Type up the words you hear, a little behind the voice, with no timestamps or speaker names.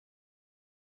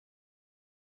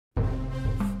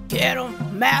Get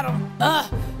 'em, madam,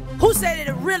 who said it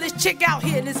the realest chick out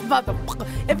here in this motherfucker?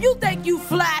 If you think you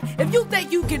fly, if you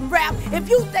think you can rap, if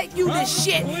you think you this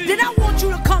shit, then I want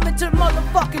you to come into the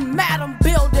motherfucking madam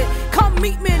building. Come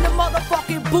meet me in the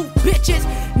motherfucking booth, bitches.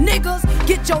 Niggas,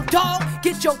 get your dog,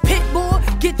 get your pit bull,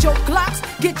 get your Glocks,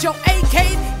 get your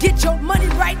AKs, get your money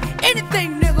right,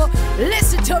 anything, nigga.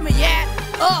 Listen to me, yeah.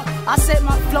 I said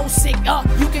my flow sick,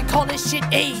 you can call this shit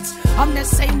AIDS. I'm that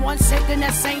same one sending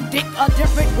that same dick a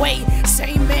different way.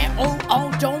 Same man,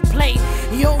 don't play.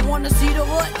 You don't wanna see the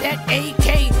what? That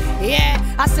AK. Yeah,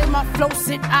 I said my flow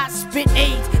sick, I spit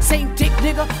AIDS. Same dick,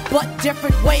 nigga, but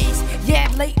different ways. Yeah,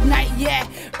 late night, yeah,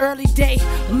 early day.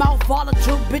 Mouth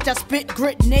volatile, bitch, I spit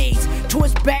grenades.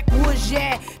 Twist backwoods,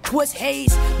 yeah, twist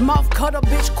haze. Mouth cutter,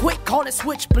 bitch, quick, call it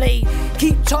switchblade.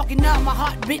 Keep talking now, my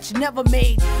hot bitch never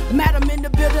made. Madam in the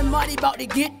building, money about to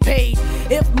get paid.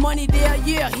 If money there,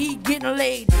 yeah, he getting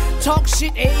laid. Talk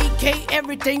shit, AK,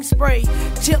 everything spray.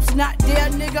 Chips not there,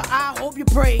 nigga, I hope you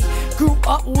pray. Grew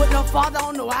up with no father,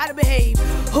 don't know how to behave.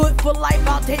 Hood for life,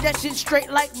 I'll take that shit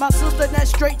straight like my sister, that's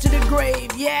straight to the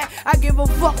grave. Yeah, I give a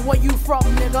fuck where you from,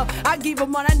 nigga. I give her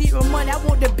money, I need my money, I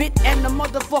want the bit and the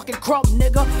motherfucking crumb,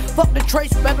 nigga. Fuck the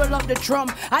trace, baby, love the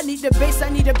drum. I need the bass, I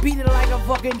need to beat it like a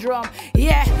fucking drum.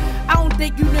 Yeah, I don't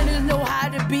think you niggas know how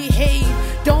to behave.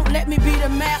 Don't let me be the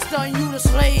master and you the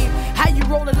slave. How you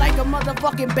rollin' like a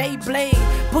motherfucking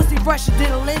Beyblade? Pussy fresher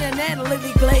than a linen and a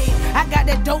lily glade. I got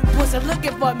that dope pussy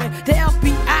looking for me. The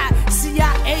FBI,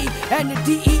 CIA, and the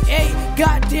DEA.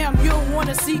 Goddamn, you don't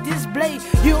wanna see this blade.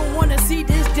 You don't wanna see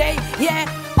this day. Yeah,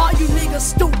 all you niggas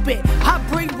stupid. I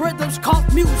bring rhythms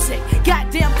called music.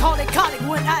 Goddamn, call it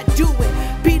when I do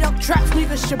it. Beat up traps,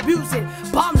 niggas should abuse it.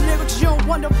 Bomb lyrics, you don't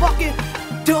wanna fucking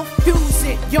diffuse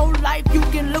it. Your life, you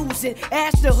can lose it.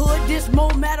 Ask the hood, this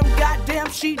more madam, goddamn,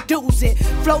 she does it.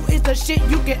 Flow is the shit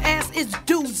you can ask, it's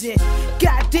doozy.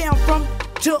 Goddamn, from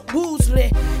to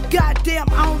Woosley. Goddamn,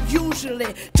 I don't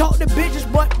usually talk to bitches,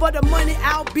 but for the money,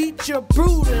 I'll beat you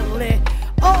brutally.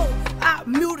 Oh, I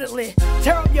mutely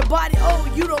tear up your body.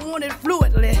 Oh, you don't want it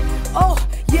fluidly. Oh,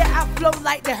 yeah, I flow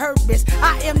like the herpes.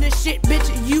 I am the shit, bitch,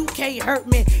 you can't hurt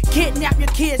me. Kidnap your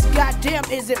kids, goddamn,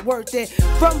 is it worth it?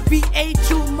 From VA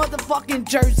to motherfucking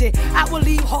Jersey, I will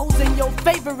leave holes in your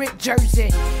favorite jersey.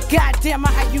 Goddamn,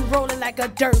 I had you rolling like a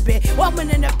derby. Woman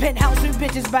in the penthouse with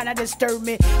bitches about to disturb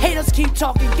me. Haters keep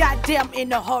talking, goddamn,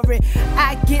 in a hurry.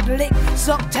 I get licked,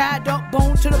 suck, tied up,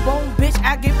 bone to the bone, bitch.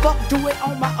 I get fucked, do it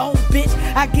on my own, bitch.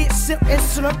 I get sipped and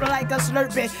slurped like a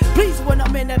slurpee. Please, when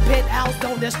I'm in the penthouse,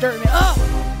 don't disturb me.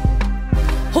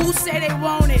 Who say they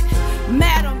want it?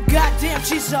 Madam, goddamn,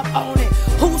 she's up on it.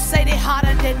 Who say they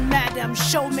hotter than madam?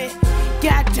 Show me.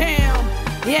 Goddamn,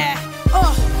 yeah.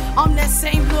 I'm that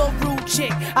same little rude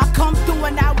chick. I come through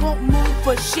and I won't move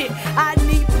for shit. I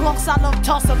need blocks, I love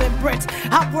tussling bricks.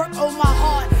 I work on my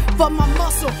heart for my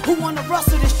muscle. Who wanna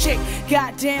rustle this chick?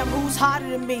 Goddamn, who's hotter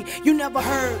than me? You never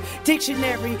heard.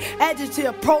 Dictionary,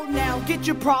 adjective, pronoun, get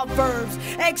your proverbs.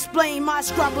 Explain my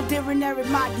scrabble dictionary,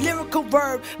 my lyrical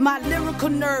verb, my lyrical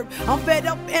nerve. I'm fed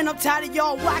up and I'm tired of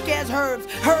y'all whack ass herbs.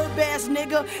 Herb ass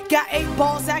nigga, got 8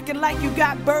 balls acting like you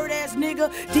got bird ass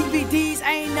nigga. DVDs,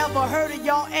 I ain't never heard of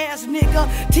y'all ass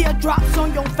nigga. Teardrops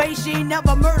on your face, she ain't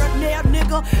never murdered there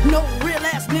nigga. No real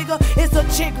ass nigga, it's a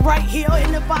chick right here.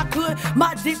 And if I could,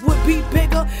 my dick would be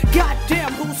bigger.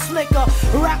 Goddamn, who's slicker?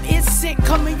 Rap is sick,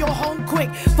 coming your home quick.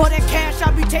 For that cash,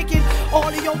 I'll be taking all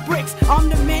of your bricks. I'm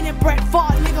the man in Brett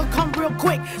Favre, nigga, come real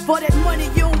quick. For that money,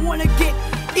 you don't wanna get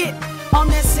it. I'm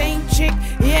that same chick,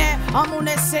 yeah, I'm on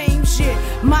that same shit.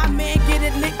 My man get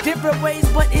it licked different ways,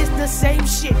 but it's the same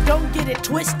shit. Don't get it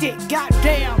twisted,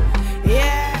 goddamn,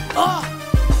 yeah.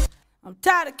 I'm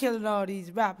tired of killing all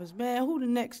these rappers, man. Who the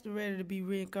next ready to be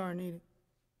reincarnated?